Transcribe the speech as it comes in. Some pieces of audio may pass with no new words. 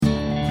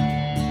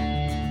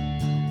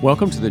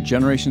Welcome to the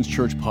Generations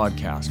Church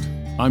podcast.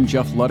 I'm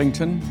Jeff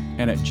Luddington,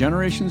 and at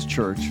Generations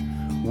Church,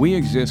 we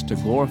exist to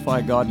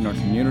glorify God in our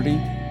community,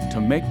 to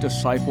make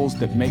disciples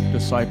that make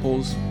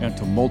disciples, and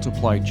to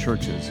multiply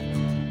churches,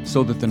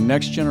 so that the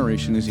next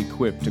generation is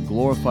equipped to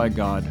glorify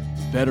God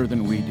better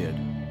than we did.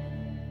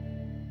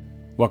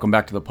 Welcome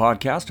back to the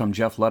podcast. I'm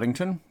Jeff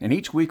Luddington, and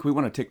each week we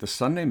want to take the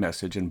Sunday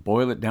message and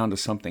boil it down to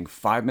something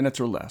 5 minutes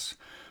or less,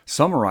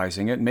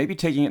 summarizing it, maybe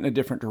taking it in a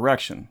different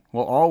direction,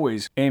 while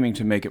always aiming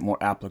to make it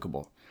more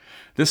applicable.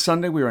 This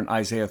Sunday we are in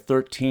Isaiah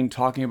 13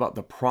 talking about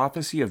the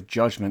prophecy of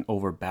judgment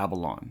over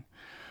Babylon.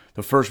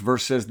 The first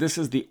verse says, "This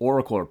is the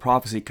oracle or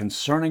prophecy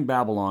concerning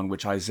Babylon,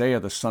 which Isaiah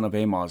the son of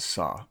Amoz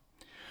saw."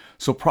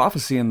 So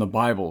prophecy in the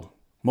Bible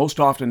most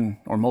often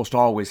or most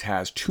always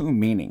has two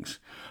meanings: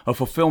 a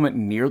fulfillment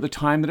near the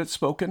time that it's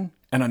spoken,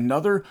 and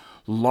another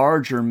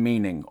larger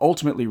meaning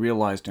ultimately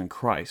realized in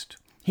Christ.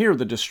 Here,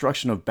 the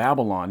destruction of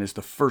Babylon is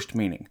the first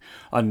meaning.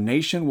 A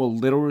nation will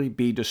literally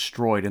be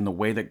destroyed in the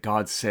way that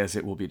God says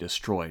it will be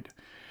destroyed.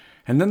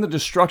 And then the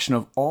destruction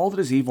of all that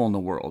is evil in the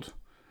world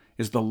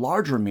is the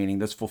larger meaning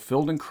that's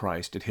fulfilled in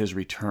Christ at his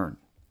return.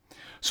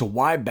 So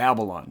why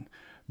Babylon?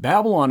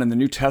 Babylon in the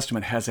New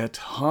Testament has a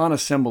ton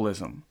of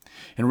symbolism.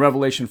 In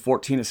Revelation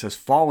 14 it says,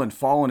 "Fallen,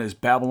 fallen is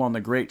Babylon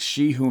the Great,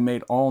 she who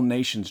made all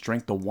nations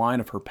drink the wine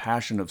of her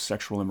passion of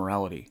sexual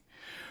immorality."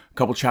 A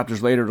couple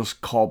chapters later, it'll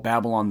call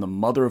Babylon the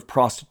mother of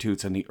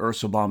prostitutes and the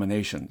earth's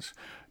abominations,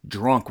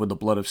 drunk with the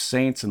blood of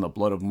saints and the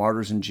blood of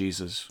martyrs in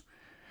Jesus.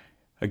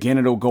 Again,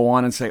 it'll go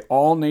on and say,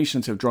 "All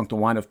nations have drunk the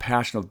wine of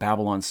passion of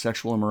Babylon's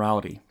sexual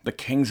immorality. The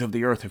kings of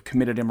the earth have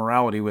committed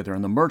immorality with her,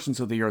 and the merchants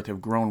of the earth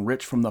have grown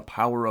rich from the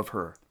power of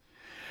her."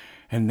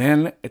 And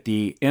then at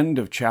the end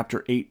of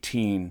chapter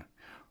 18,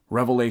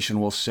 Revelation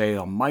will say,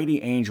 "A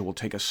mighty angel will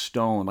take a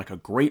stone like a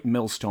great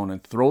millstone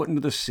and throw it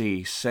into the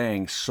sea,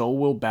 saying, so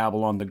will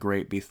Babylon the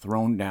Great be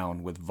thrown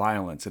down with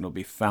violence, and it will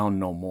be found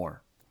no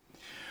more."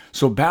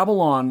 So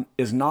Babylon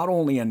is not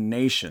only a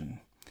nation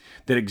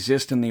that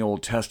exists in the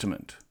Old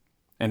Testament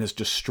and is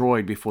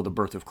destroyed before the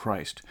birth of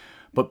Christ,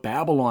 but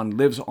Babylon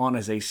lives on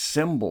as a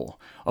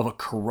symbol of a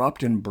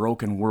corrupt and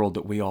broken world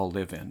that we all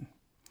live in.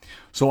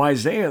 So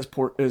Isaiah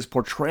is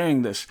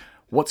portraying this,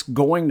 what's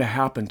going to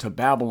happen to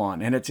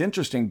Babylon. And it's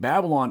interesting,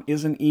 Babylon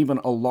isn't even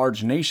a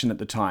large nation at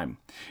the time.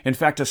 In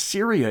fact,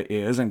 Assyria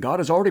is, and God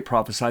has already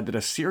prophesied that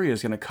Assyria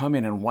is going to come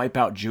in and wipe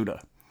out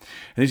Judah.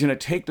 And he's going to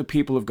take the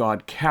people of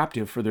God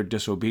captive for their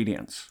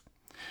disobedience.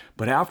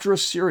 But after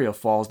Assyria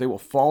falls, they will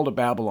fall to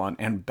Babylon,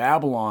 and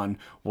Babylon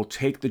will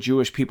take the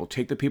Jewish people,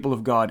 take the people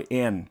of God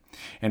in,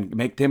 and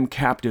make them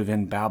captive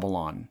in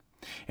Babylon.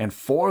 And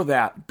for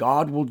that,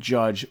 God will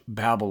judge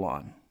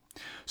Babylon.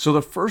 So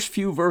the first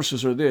few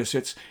verses are this.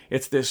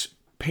 It's this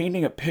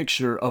painting a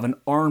picture of an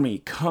army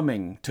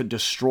coming to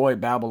destroy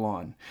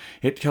Babylon.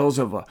 It tells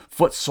of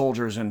foot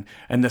soldiers and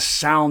the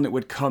sound that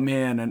would come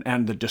in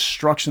and the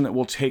destruction that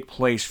will take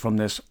place from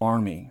this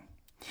army.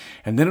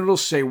 And then it'll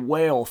say,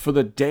 "Wail, for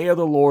the day of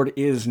the Lord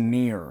is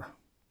near.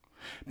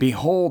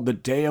 Behold, the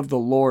day of the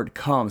Lord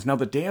comes." Now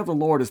the day of the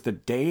Lord is the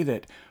day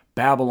that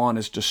Babylon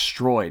is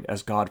destroyed,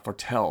 as God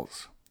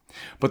foretells.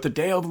 But the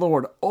day of the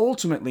Lord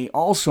ultimately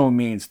also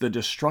means the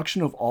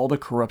destruction of all the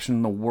corruption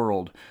in the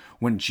world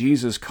when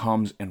Jesus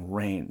comes and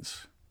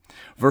reigns.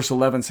 Verse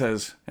 11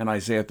 says, in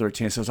Isaiah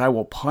 13, it says, "I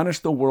will punish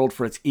the world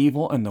for its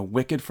evil and the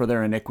wicked for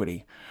their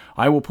iniquity.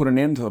 I will put an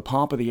end to the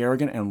pomp of the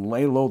arrogant and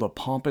lay low the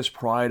pompous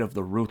pride of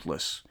the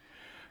ruthless."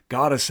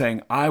 God is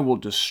saying, I will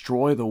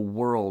destroy the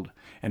world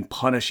and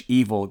punish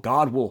evil.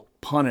 God will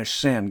punish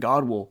sin.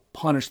 God will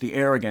punish the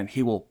arrogant.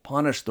 He will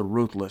punish the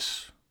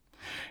ruthless.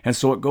 And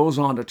so it goes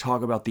on to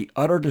talk about the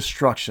utter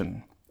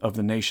destruction of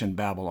the nation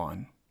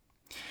Babylon.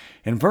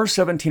 In verse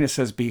 17 it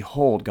says,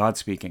 "Behold," God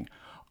speaking,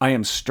 "I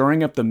am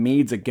stirring up the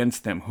Medes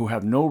against them, who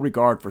have no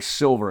regard for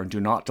silver and do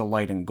not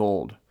delight in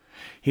gold."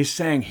 He's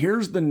saying,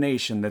 here's the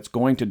nation that's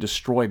going to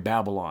destroy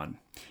Babylon.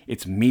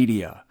 It's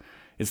Media.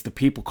 It's the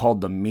people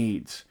called the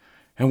Medes.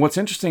 And what's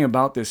interesting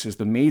about this is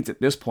the Medes at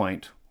this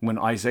point, when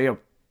Isaiah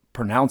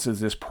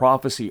pronounces this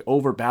prophecy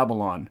over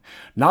Babylon,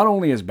 not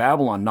only is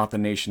Babylon not the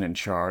nation in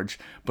charge,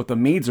 but the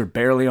Medes are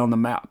barely on the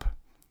map.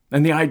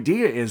 And the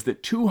idea is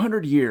that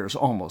 200 years,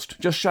 almost,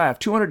 just shy of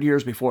 200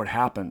 years before it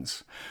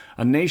happens,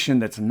 a nation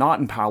that's not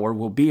in power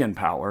will be in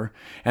power,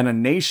 and a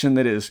nation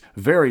that is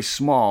very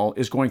small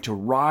is going to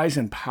rise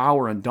in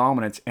power and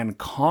dominance and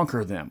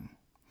conquer them.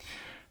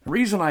 The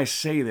reason I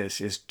say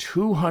this is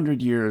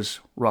 200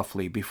 years,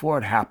 roughly, before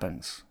it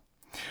happens,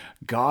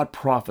 God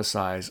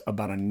prophesies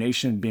about a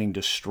nation being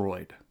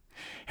destroyed.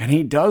 And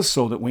he does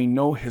so that we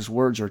know his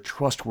words are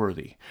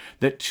trustworthy,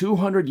 that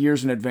 200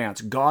 years in advance,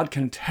 God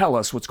can tell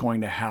us what's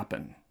going to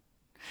happen.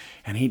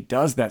 And he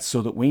does that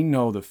so that we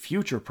know the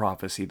future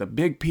prophecy, the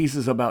big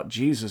pieces about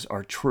Jesus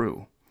are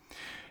true.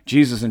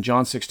 Jesus in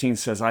John 16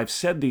 says, "I've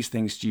said these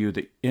things to you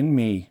that in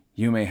me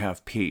you may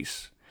have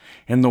peace.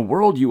 In the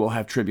world you will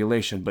have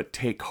tribulation, but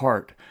take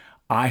heart,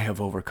 I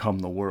have overcome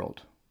the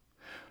world."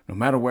 No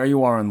matter where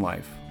you are in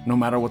life, no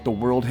matter what the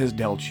world has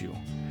dealt you,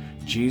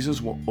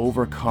 Jesus will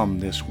overcome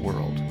this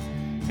world.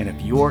 And if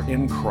you're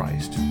in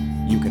Christ,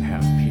 you can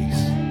have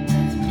peace.